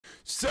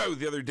So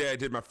the other day I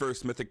did my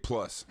first Mythic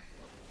Plus.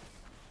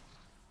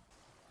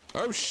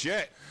 Oh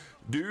shit.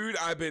 Dude,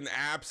 I've been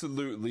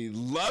absolutely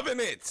loving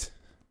it.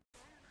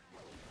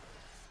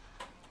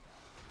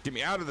 Get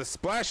me out of the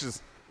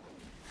splashes.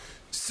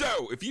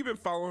 So, if you've been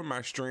following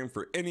my stream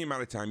for any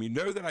amount of time, you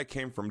know that I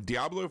came from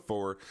Diablo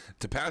 4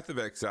 to Path of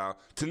Exile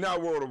to now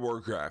World of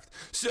Warcraft.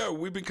 So,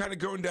 we've been kind of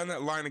going down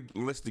that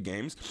list of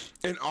games,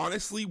 and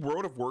honestly,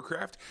 World of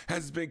Warcraft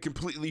has been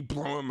completely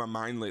blowing my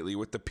mind lately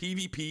with the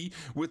PvP,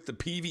 with the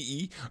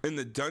PvE, and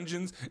the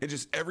dungeons, and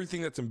just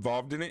everything that's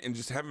involved in it, and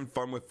just having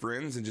fun with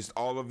friends, and just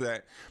all of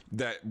that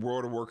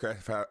World of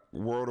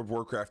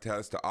Warcraft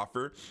has to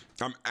offer.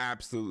 I'm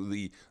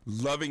absolutely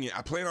loving it.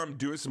 I plan on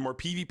doing some more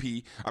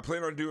PvP.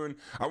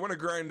 I want to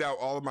grind out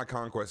all of my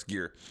conquest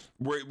gear.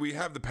 We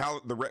have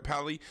the Ret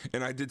Pally,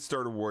 and I did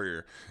start a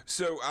warrior.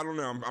 So I don't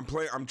know.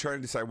 I'm trying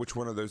to decide which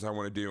one of those I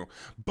want to do.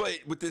 But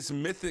with this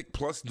Mythic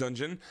Plus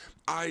dungeon,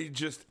 I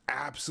just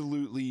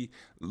absolutely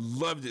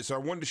loved it. So I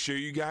wanted to show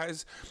you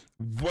guys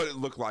what it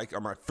looked like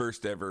on my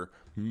first ever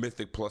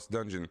Mythic Plus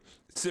dungeon.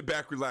 Sit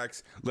back,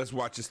 relax. Let's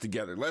watch this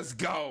together. Let's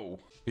go.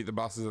 Beat the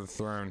bosses of the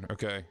throne.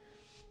 Okay.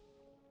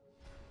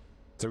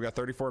 So we got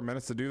 34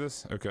 minutes to do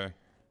this. Okay.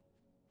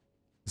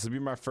 This will be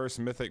my first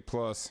Mythic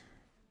Plus.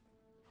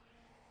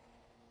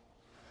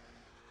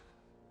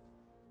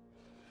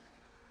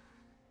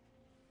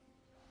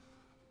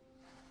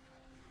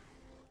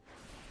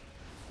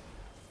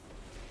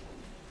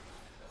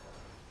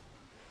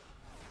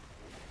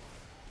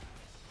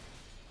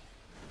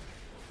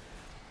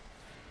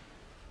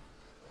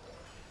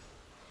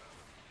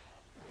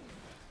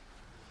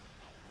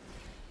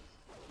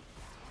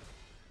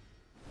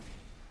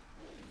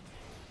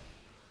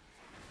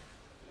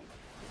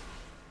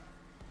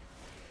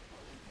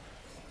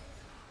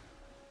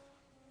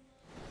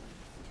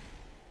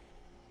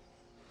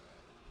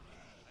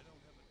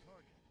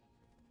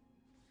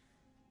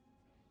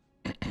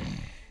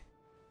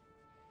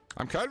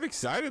 I'm kind of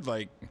excited,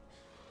 like,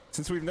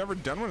 since we've never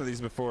done one of these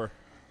before.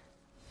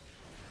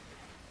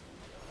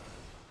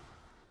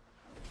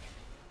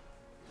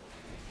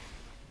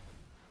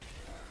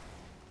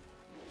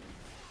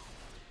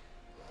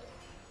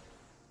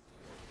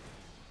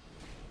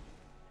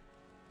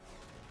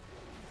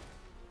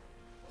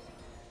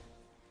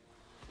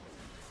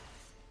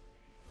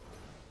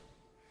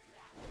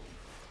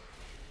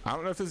 I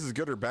don't know if this is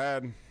good or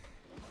bad.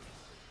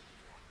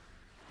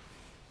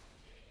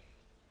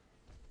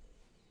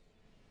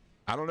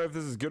 I don't know if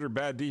this is good or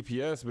bad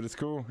DPS, but it's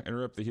cool.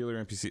 Interrupt the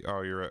healer NPC.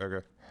 Oh, you're right.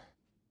 Okay.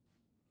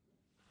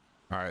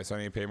 All right, so I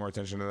need to pay more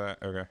attention to that.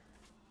 Okay.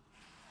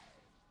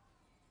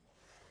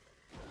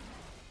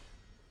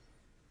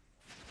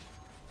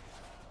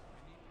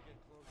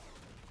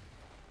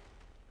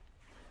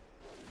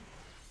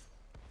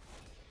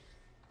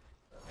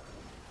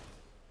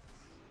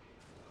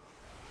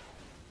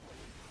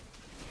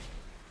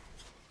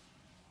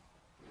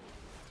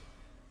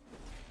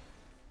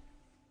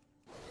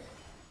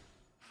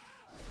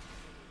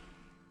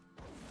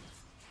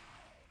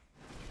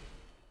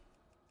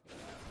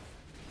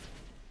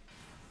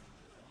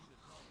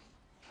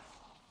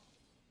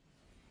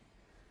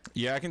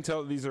 Yeah, I can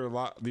tell these are a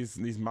lot.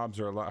 These mobs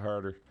are a lot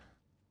harder.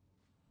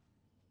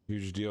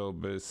 Huge deal,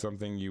 but it's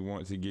something you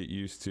want to get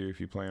used to if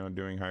you plan on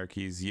doing higher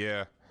keys.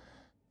 Yeah.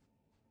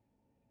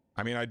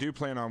 I mean, I do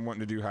plan on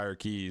wanting to do higher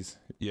keys.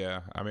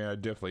 Yeah, I mean, I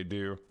definitely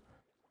do.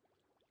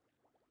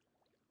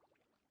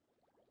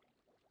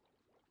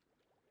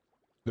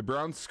 The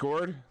Browns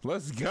scored.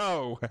 Let's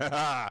go.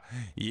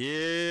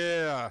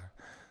 Yeah.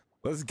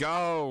 Let's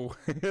go.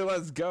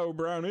 Let's go,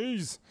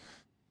 Brownies.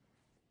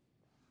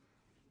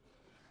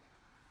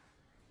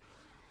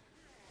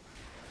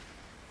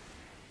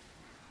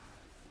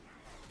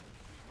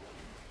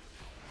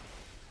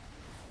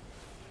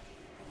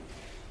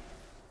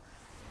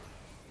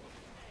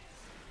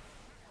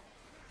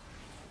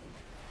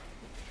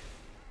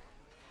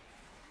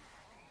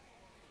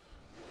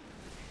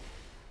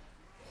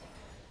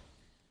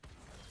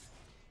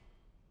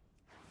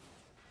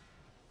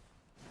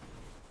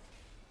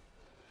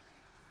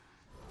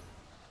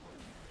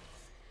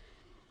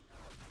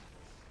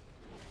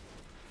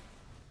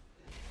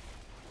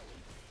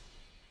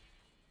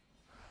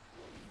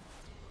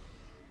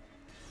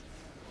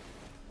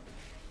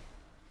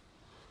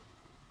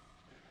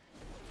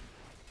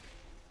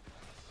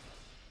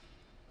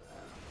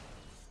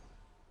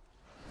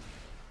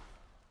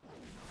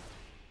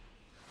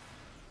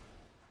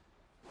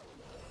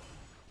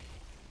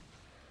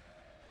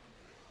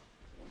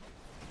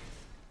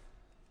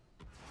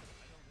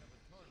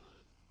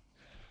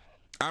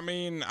 I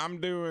mean,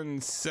 I'm doing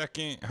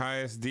second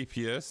highest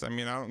DPS. I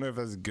mean, I don't know if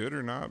that's good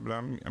or not, but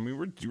I mean,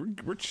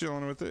 we're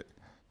chilling with it.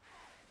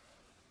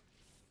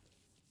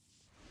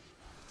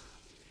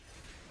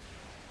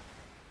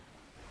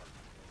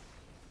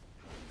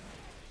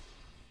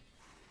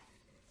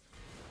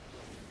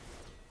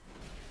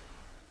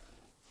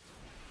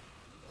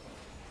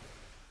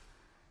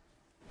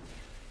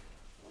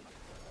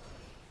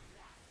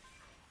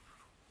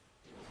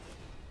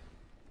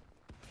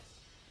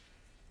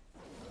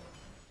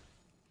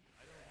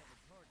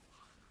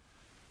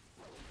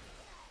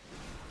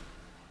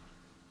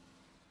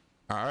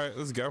 All right,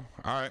 let's go.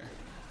 All right.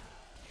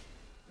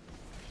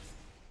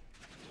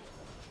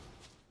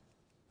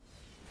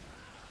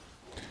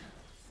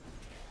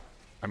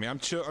 I mean, I'm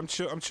chill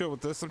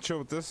with this. I'm chill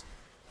with this.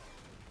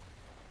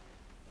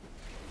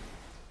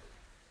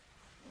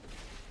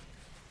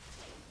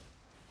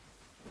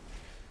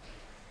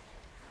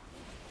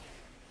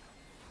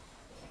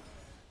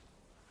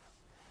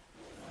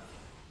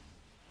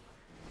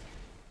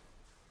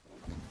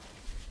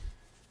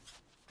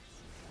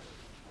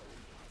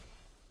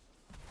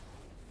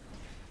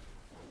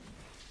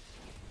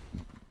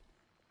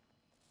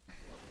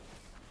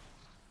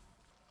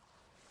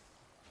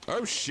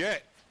 Oh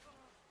shit.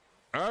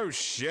 Oh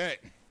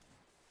shit.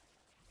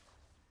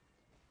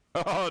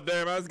 Oh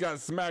damn, I just got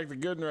smacked a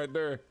good one right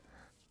there.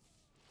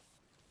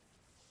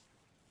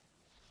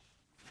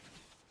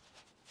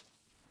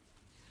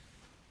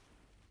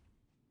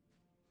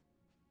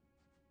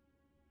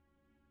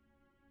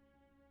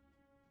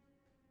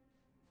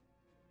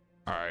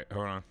 Alright,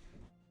 hold on.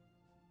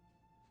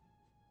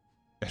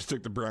 I just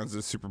took the Browns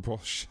as Super Bowl.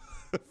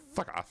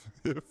 Fuck off.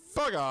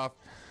 Fuck off.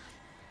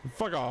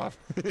 Fuck off.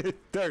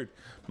 Dude,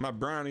 my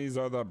brownies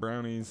are the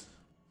brownies.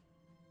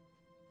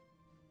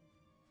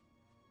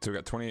 So we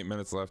got 28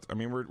 minutes left. I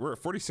mean, we're at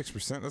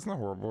 46%. That's not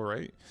horrible,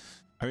 right?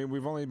 I mean,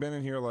 we've only been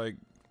in here like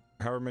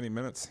however many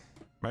minutes.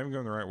 Am I even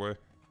going the right way?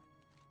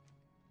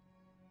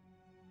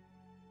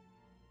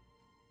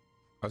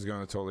 I was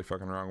going the totally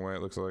fucking wrong way,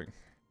 it looks like.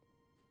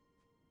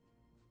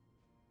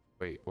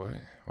 Wait, what?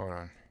 Hold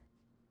on.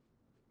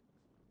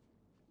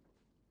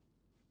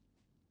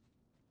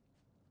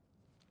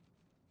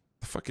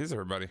 The fuck is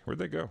everybody? Where'd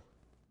they go?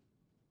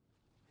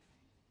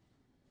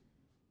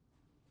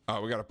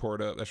 Oh, we gotta pour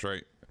it up. That's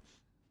right.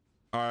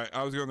 Alright,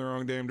 I was going the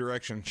wrong damn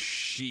direction.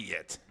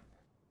 Shit.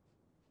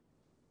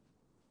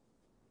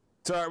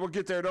 It's alright, we'll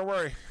get there. Don't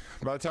worry.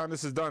 By the time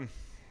this is done.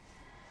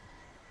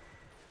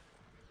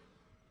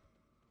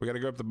 We gotta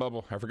go up the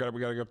bubble. I forgot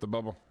we gotta go up the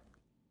bubble.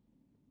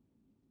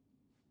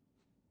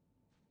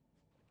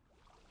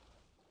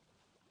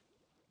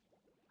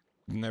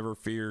 Never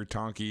fear,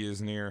 Tonki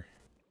is near.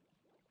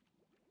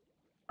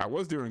 I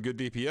was doing good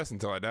DPS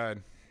until I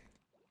died.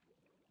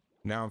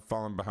 Now I'm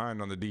falling behind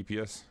on the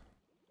DPS.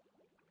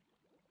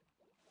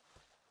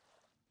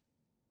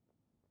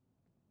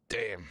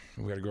 Damn,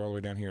 we gotta go all the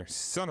way down here.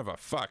 Son of a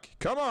fuck.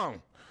 Come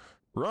on!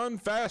 Run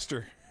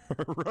faster.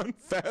 Run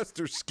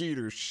faster,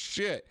 Skeeter.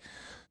 Shit.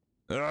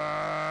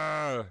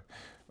 Ah,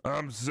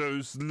 I'm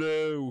so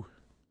slow.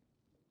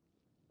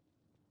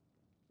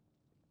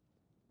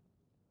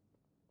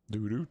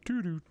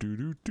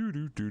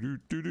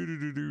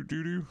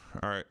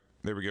 Alright,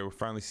 there we go. We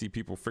finally see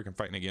people freaking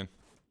fighting again.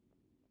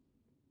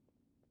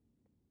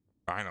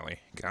 Finally.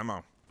 Come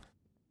on.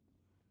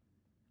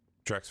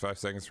 Tracks 5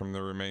 seconds from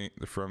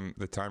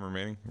the time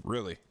remaining.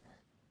 Really?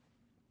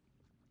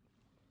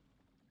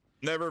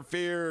 Never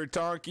fear,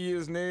 Tonki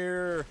is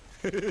near.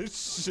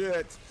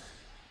 Shit.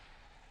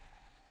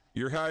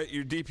 Your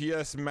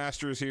DPS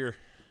master is here.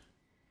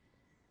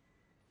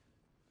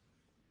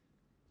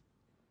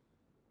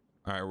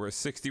 Alright, we're at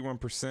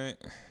 61%.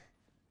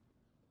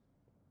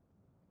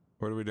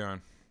 What are we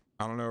doing?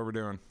 I don't know what we're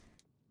doing.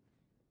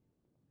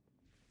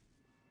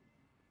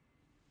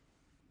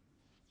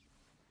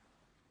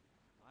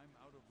 I'm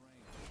out of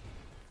range.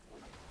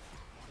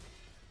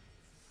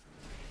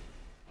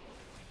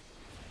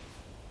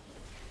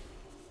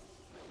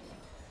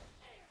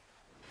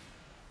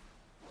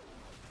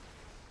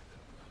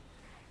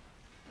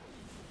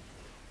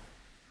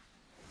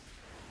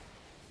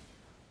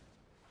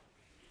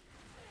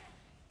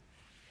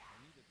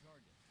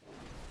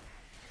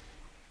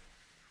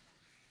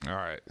 All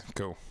right,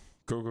 cool.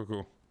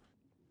 Cool.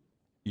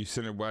 You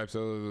send it wipes out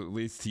that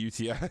leads to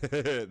UTI.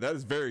 That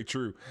is very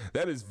true.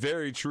 That is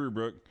very true,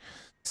 Brooke.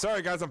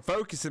 Sorry, guys, I'm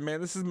focusing,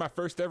 man. This is my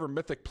first ever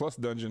Mythic Plus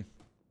dungeon.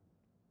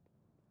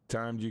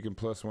 Timed, you can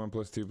 +1,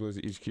 +2, plus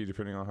each key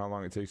depending on how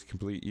long it takes to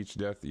complete each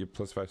death. You have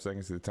 +5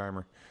 seconds to the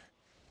timer.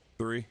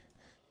 3.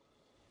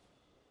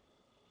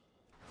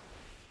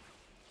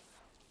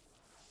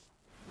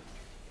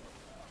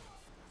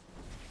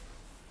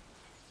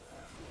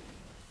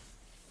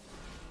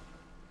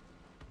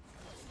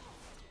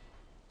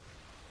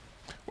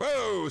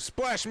 Whoa,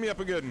 splash me up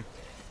a good one.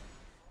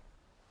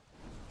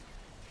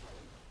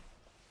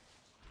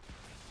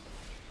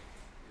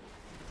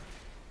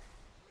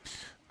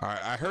 All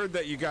right, I heard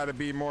that you got to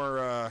be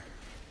more, I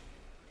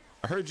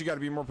heard you got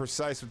to be more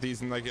precise with these,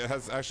 and like it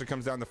actually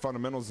comes down to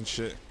fundamentals and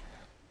shit.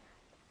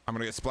 I'm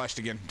gonna get splashed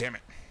again, damn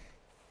it.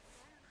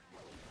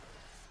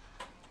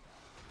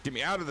 Get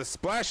me out of the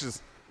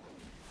splashes.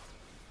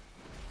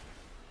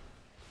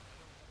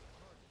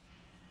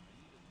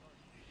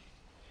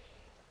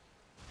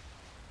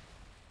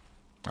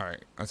 All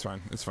right, that's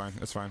fine. It's fine.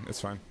 It's fine. It's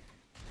fine.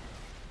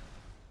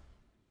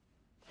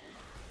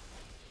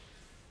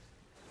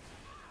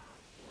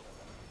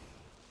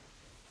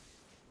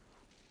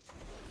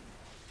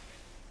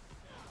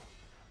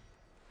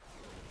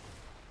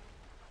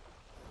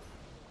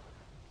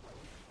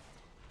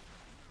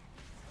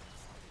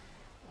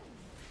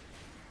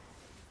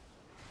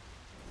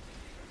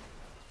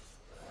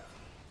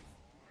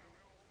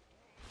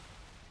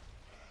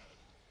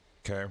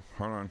 Okay,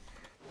 hold on.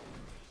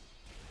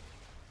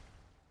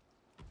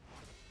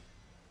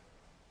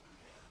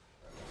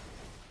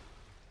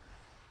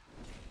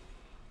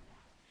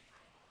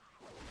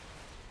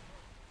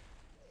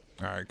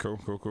 All right, cool.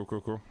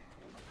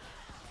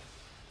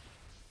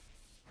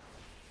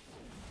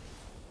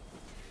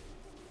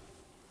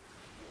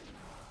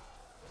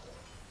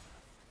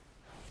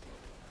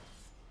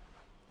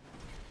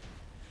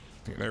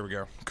 There we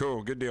go.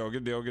 Cool. Good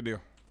deal.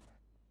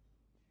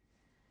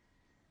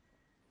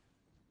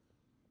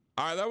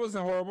 All right, that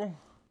wasn't horrible.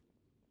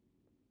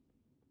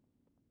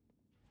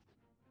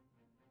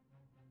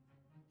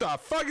 The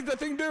fuck is that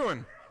thing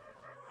doing?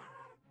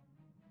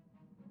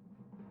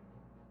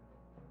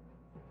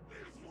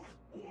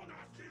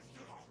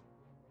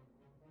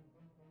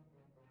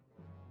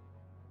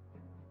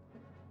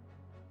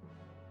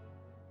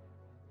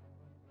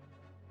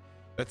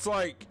 It's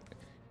like,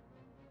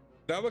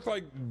 that looked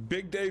like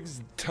Big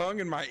Dave's tongue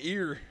in my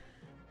ear.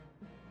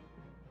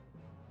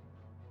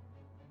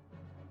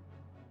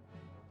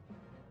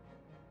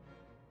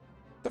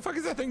 The fuck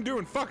is that thing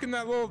doing? Fucking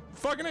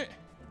it?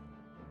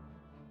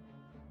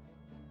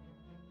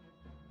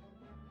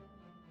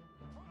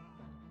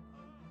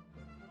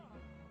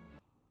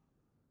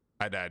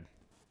 I died.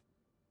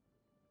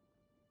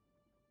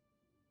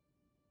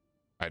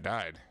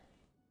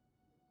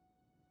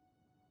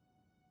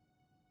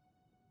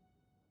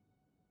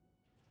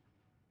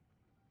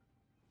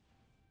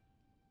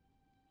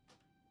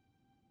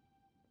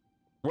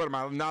 What, am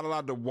I not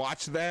allowed to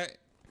watch that?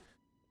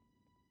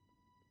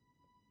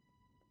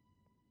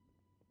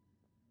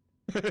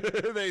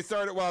 They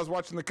started while I was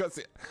watching the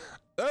cutscene.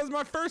 That was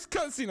my first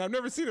cutscene. I've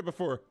never seen it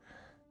before.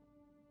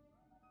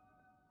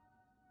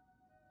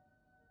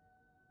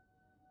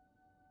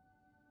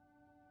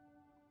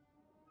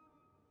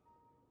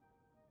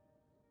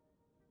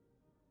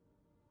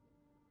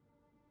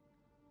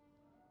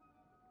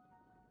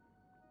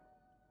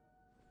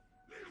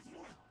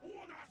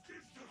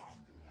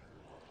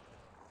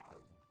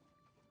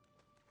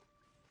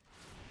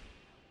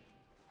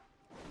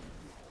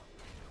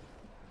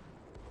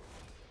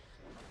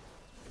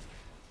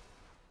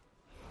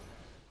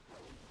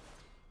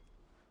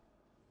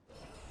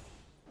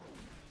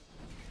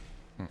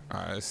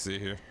 Alright, let's see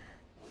here.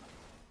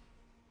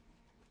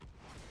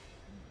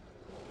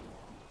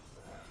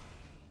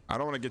 I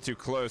don't want to get too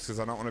close because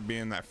I don't want to be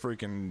in that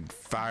freaking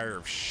fire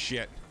of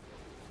shit.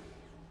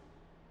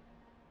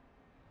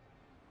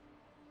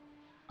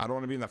 I don't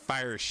want to be in the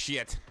fire of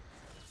shit.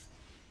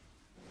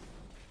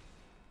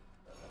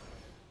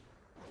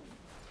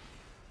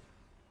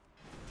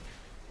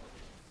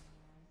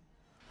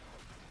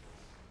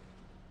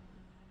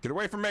 Get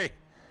away from me.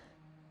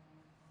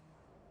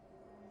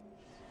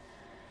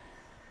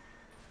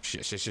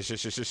 Shit.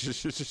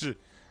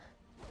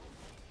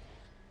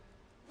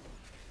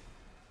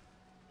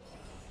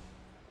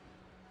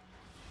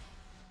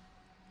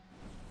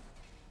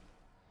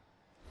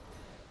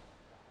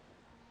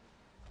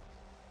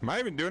 Am I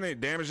even doing any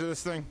damage to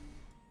this thing?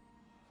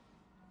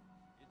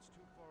 It's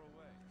too far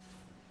away.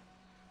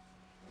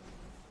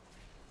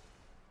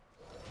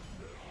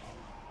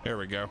 There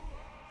we go.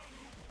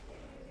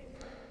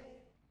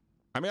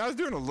 I mean, I was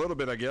doing a little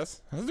bit, I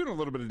guess. I was doing a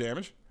little bit of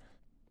damage.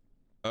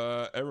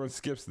 Everyone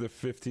skips the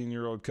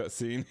 15-year-old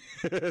cutscene.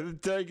 The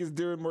tank is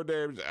doing more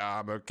damage.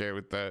 I'm okay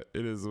with that.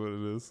 It is what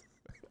it is.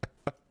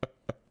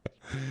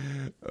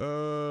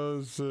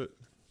 Oh, shit.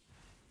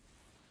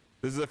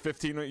 This is a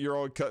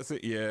 15-year-old cutscene?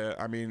 Yeah,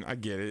 I mean, I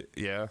get it.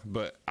 Yeah,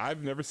 but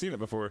I've never seen it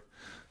before.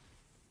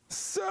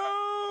 So,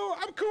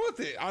 I'm cool with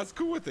it. I was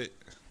cool with it.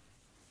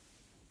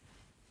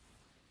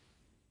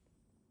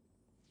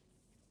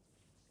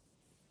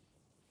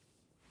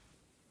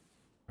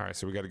 All right,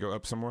 so we got to go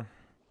up some more.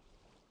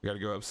 We got to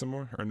go up some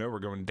more? Or no, we're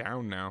going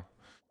down now.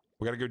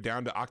 We got to go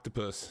down to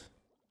Octopus.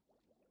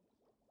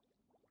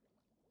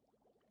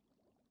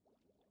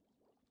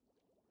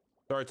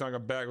 Sorry, Tongue,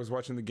 I'm back. I was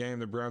watching the game.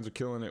 The Browns are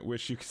killing it.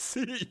 Wish you could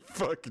see. You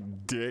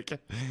fucking dick.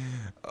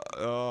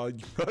 Oh, you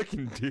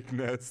fucking dick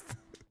nest.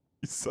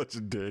 You're such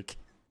a dick.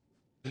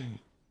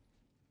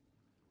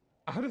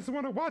 I just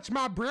want to watch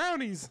my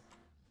brownies.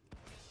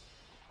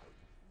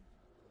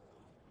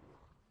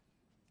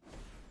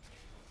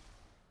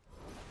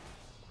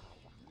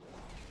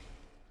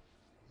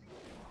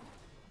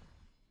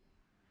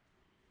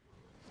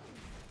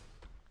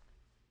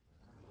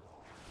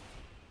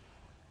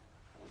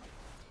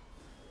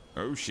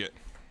 Oh shit.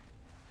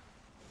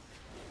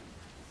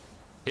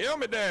 Heal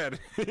me, Dad.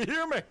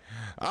 Heal me.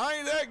 I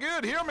ain't that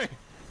good. Heal me.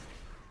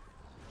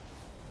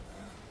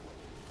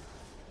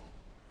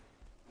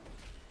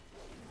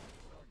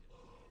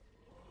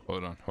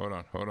 Hold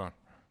on.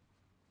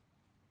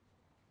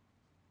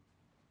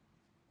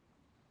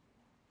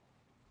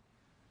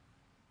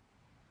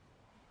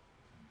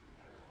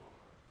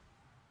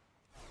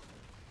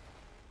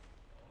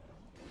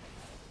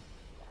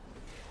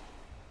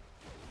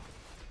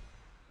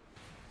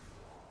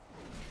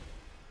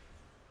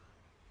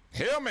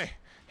 Heal me!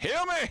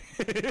 Heal me!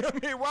 Heal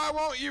me! Why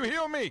won't you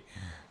heal me?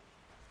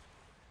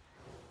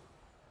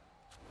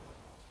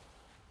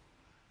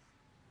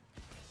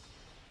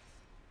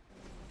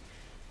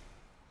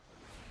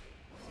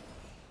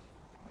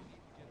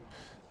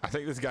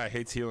 think this guy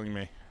hates healing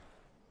me.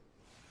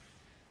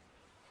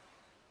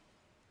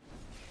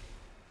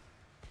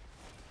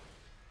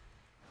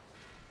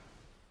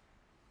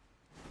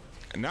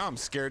 And now I'm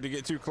scared to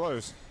get too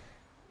close.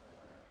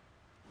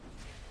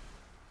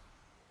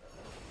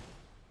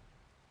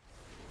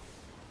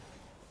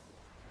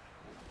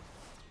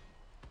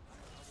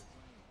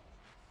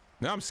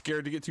 Now I'm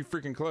scared to get too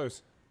freaking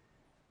close.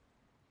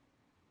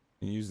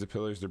 You use the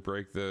pillars to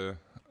break the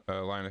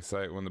line of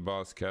sight when the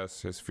boss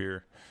casts his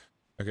fear.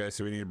 Okay,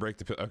 so we need to break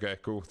the pillar. Okay,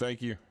 cool.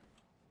 Thank you.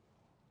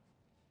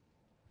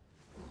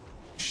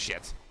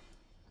 Shit.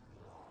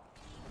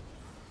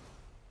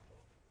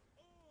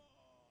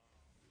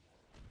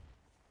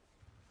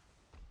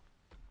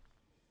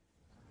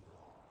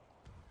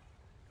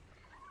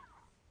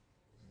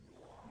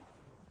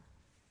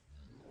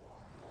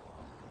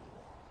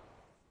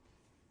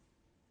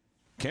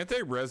 Can't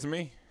they res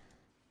me?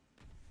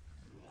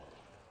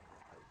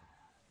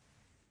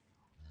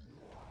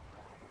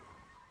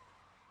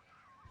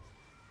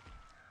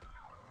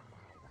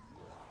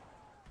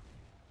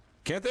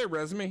 Can't they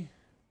res me?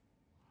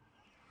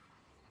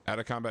 Out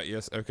of combat,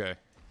 yes. Okay.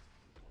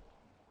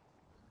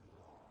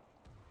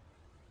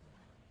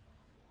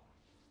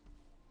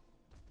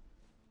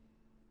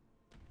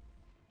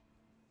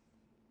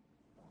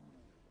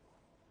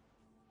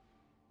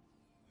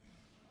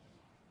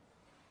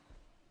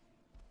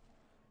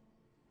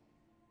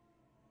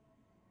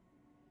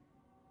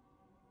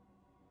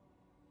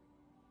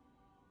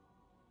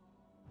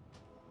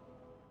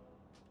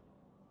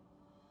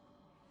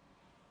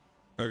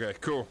 Okay,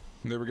 cool.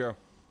 There we go.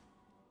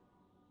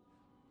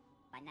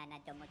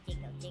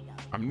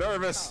 I'm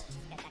nervous.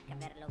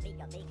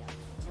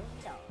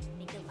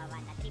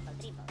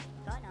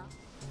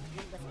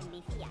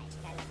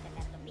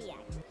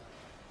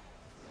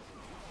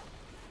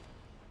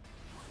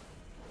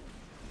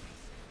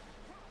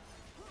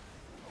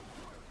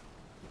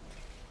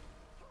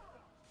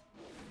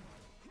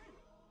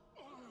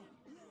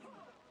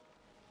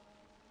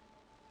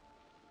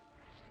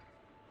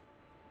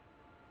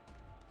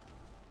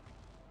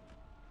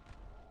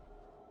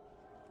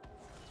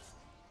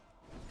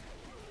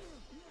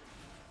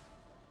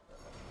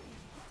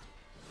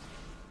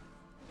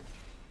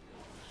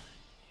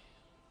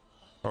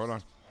 Hold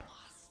on.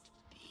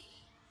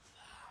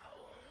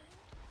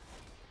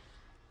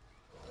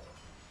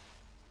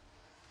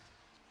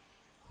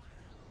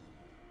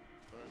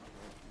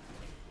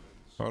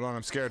 Hold on,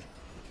 I'm scared.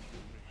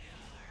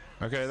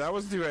 Okay, that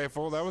wasn't too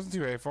hateful. That wasn't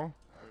too hateful.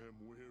 I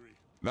am weary.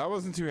 That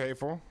wasn't too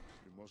hateful.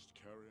 You must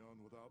carry on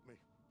without me.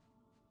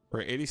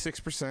 We're at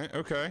 86%. Okay.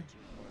 Take my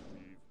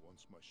leave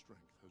once my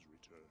strength has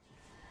returned.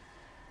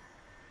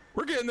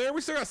 We're getting there. We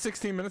still got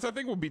 16 minutes. I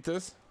think we'll beat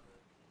this.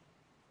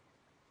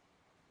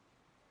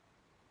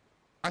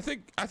 I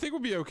think we'll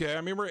be okay.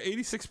 I mean, we're at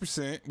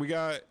 86%. We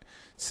got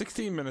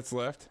 16 minutes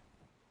left.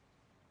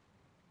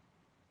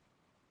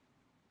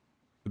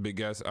 The big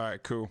guys. All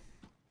right, cool.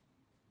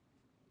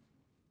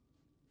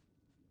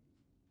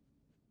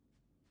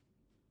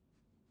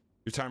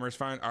 Your timer is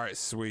fine. All right,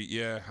 sweet.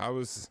 Yeah,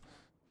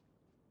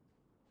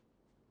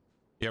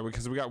 yeah,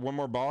 because we got one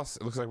more boss.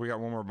 It looks like we got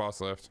one more boss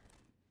left.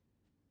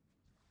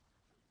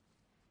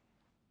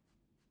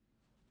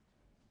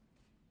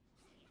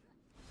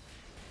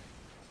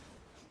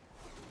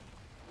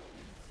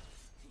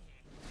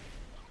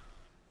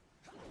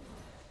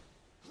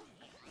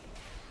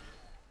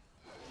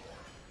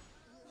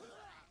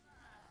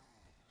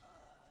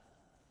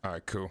 All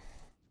right, cool.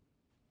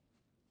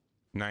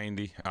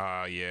 90.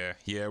 Yeah.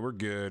 Yeah, we're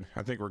good.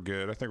 I think we're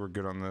good. I think we're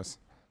good on this.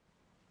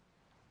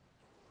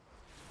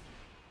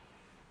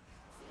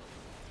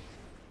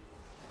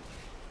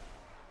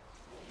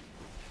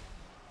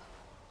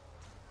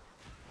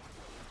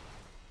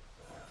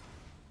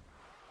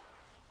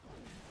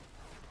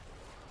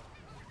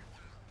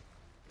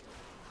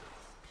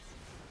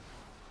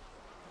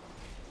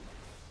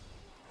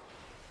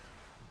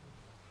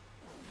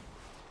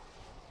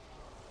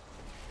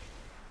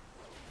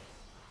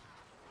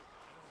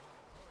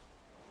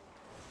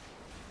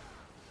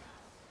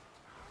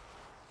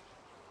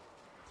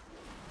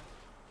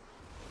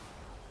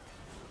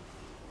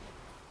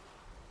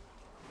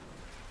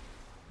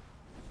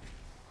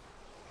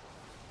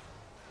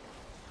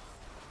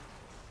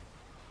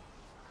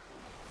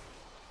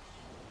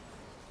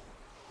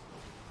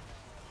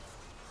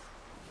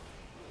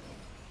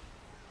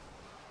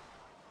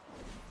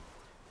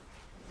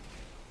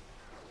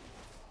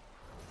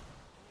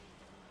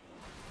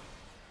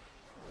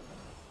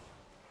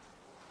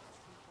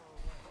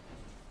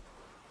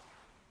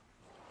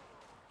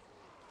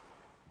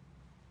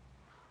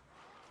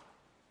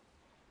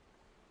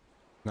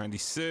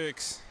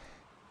 $96.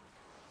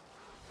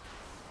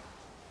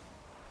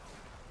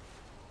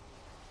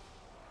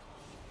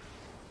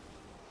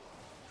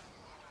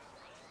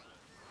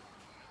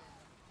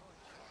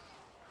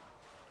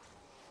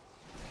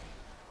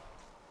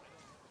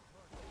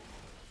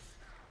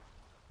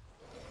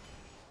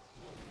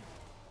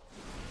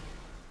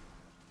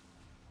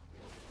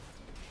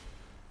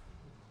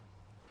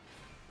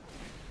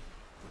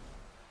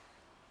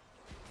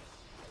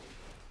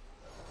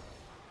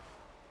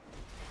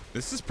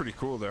 This is pretty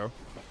cool though.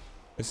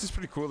 This is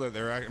pretty cool that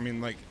they're, I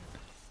mean, like,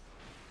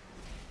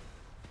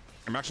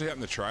 I'm actually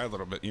having to try a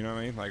little bit, you know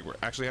what I mean? Like, we're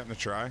actually having to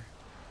try.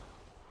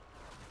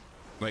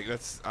 Like,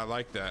 that's, I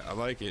like that. I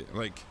like it.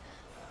 Like,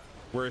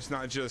 where it's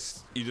not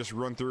just, you just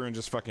run through and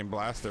just fucking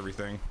blast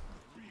everything.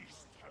 The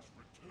beast has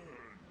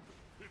returned.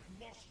 It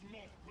must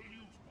not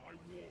pollute my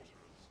waters.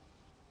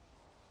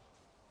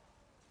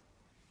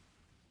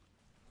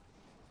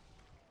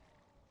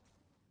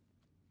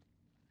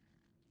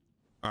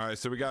 All right,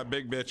 so we got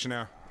big bitch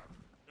now.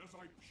 As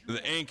I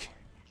The ink.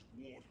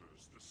 these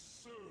waters, the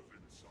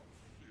servants of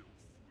filth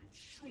will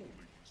surely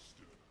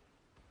stir.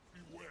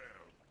 Beware.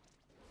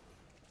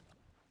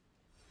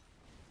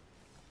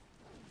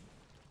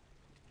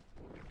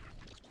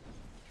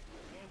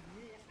 The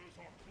waters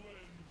are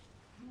cleansed.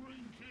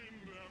 Drink in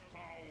their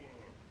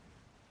power.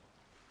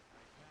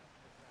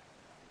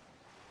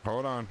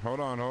 Hold on, hold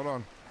on, hold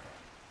on.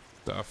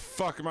 The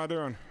fuck am I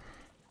doing?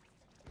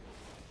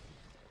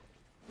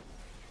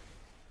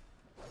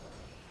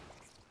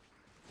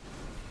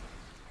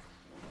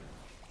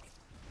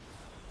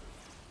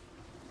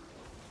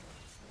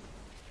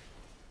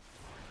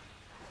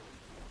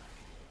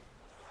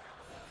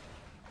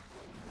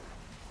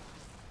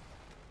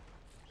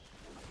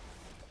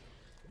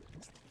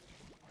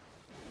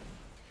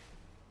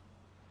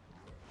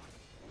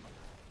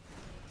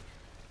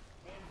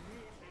 The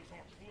waters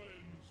are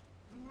cleansed.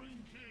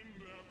 Drink in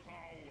their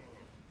power.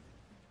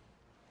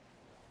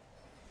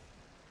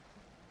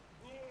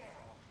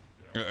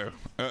 Uh-oh,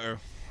 uh-oh,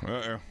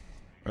 uh-oh,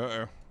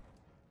 uh-oh.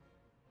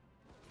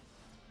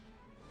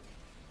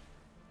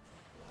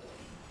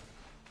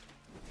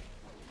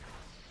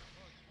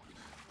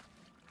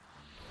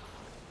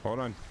 Hold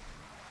on.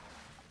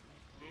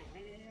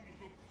 Behold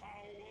the power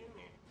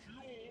of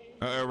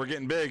pure. Uh-oh, we're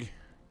getting big.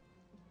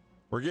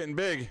 We're getting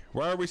big.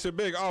 Why are we so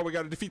big? Oh, we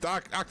gotta defeat the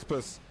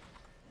octopus.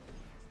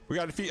 We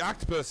gotta defeat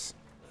octopus.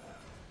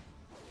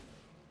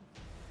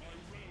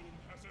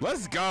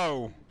 Let's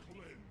go.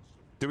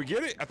 Did we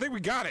get it? I think we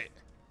got it.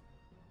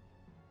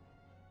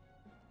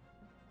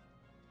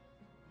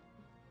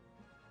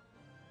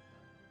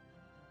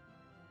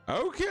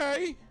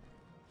 Okay.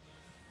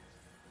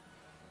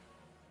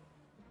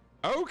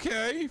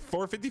 Okay.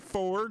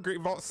 454.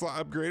 Great vault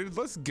slot upgraded.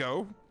 Let's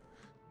go.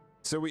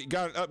 So we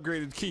got an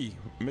upgraded key.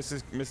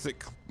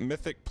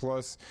 Mythic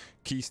plus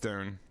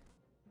keystone.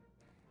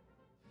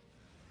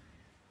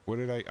 What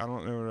did I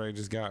don't know what I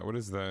just got. What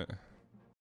is that?